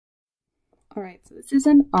All right, so this is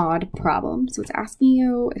an odd problem. So it's asking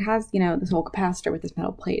you, it has, this whole capacitor with this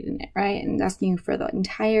metal plate in it, right? And it's asking you for the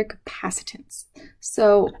entire capacitance.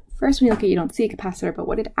 So first when you look at it, you don't see a capacitor, but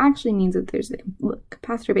what it actually means is there's a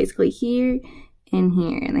capacitor basically here and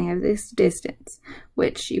here, and they have this distance,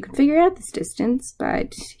 which you can figure out this distance by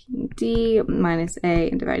d minus a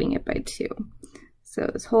and dividing it by 2. So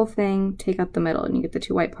this whole thing, take out the middle and you get the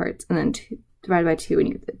 2 white parts, and then divide by 2 and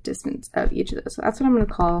you get the distance of each of those. So that's what I'm going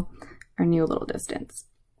to call our new little distance.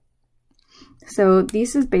 So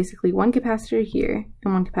this is basically one capacitor here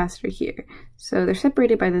and one capacitor here. So they're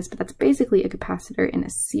separated by this, but that's basically a capacitor in a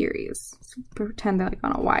series. So pretend they're like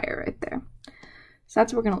on a wire right there. So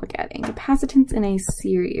that's what we're going to look at. And capacitance in a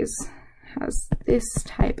series has this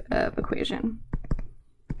type of equation.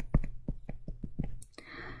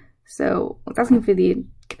 So it's asking for the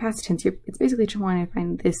capacitance here. It's basically trying to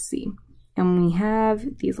find this C. And we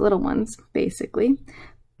have these little ones, basically.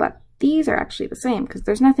 But these are actually the same because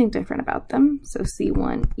there's nothing different about them. So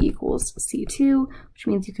C1 equals C2, which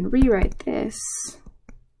means you can rewrite this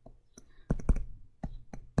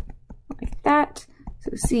like that.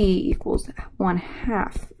 So C equals 1/2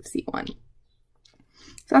 C1. So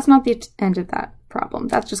that's not the end of that problem.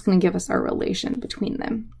 That's just going to give us our relation between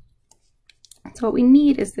them. So what we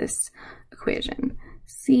need is this equation.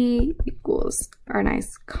 C equals our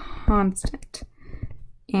nice constant.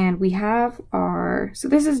 And we have our, so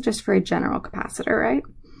this is just for a general capacitor, right?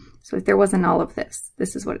 So if there wasn't all of this,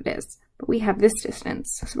 this is what it is. But we have this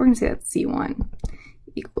distance. So we're going to say that C1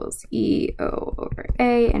 equals EO over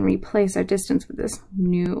A and replace our distance with this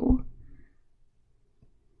new,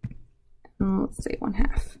 let's say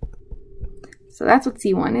 1/2. So that's what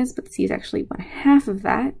C1 is, but C is actually 1/2 of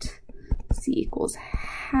that. C equals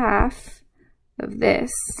 1/2 of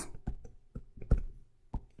this.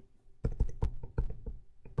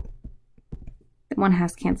 The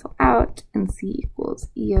 1/2s cancel out, and C equals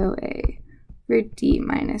EOA over D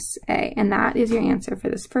minus A. And that is your answer for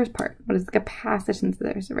this first part. What is the capacitance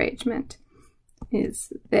of this arrangement?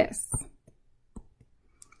 Is this.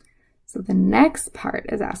 So the next part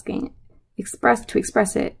is asking to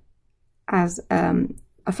express it as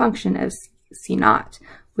a function of C naught,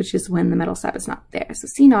 which is when the metal slab is not there. So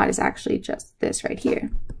C naught is actually just this right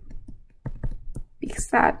here, because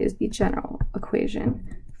that is the general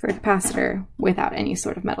equation for a capacitor without any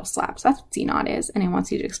sort of metal slab. So that's what C naught is, and it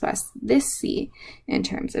wants you to express this C in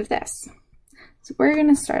terms of this. So we're going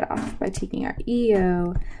to start off by taking our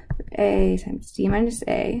EO of A times D minus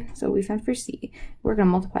A. So we found for C, we're going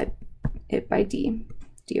to multiply it by D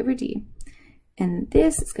over D. And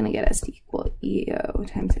this is going to get us to equal EO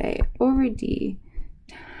times A over D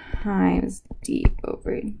times D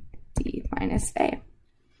over D minus A.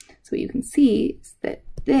 So what you can see is that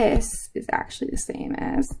this is actually the same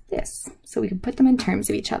as this. So we can put them in terms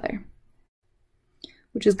of each other,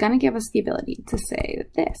 which is going to give us the ability to say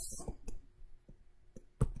this.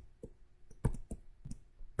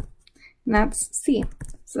 And that's C.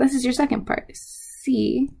 So this is your second part.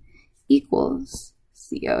 C equals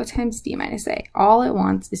CO times D minus A. All it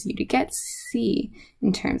wants is you to get C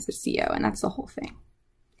in terms of CO, and that's the whole thing.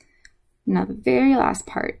 Now the very last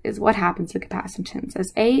part is what happens to capacitance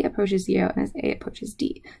as A approaches 0 and as A approaches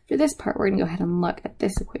D. For this part, we're going to go ahead and look at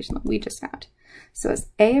this equation that we just found. So as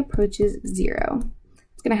A approaches 0,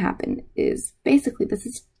 what's going to happen is basically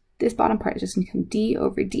this bottom part is just going to become D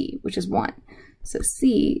over D, which is 1. So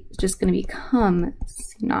C is just going to become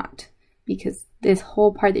C naught, because this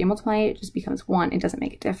whole part that you're multiplying, it just becomes 1. It doesn't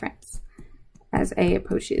make a difference. As A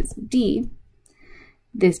approaches D,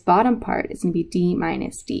 this bottom part is going to be D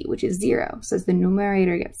minus D, which is 0. So as the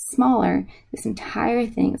numerator gets smaller, this entire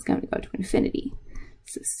thing is going to go to infinity.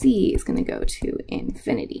 So C is going to go to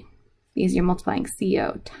infinity, because you're multiplying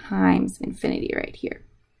CO times infinity right here.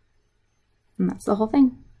 And that's the whole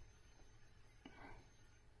thing.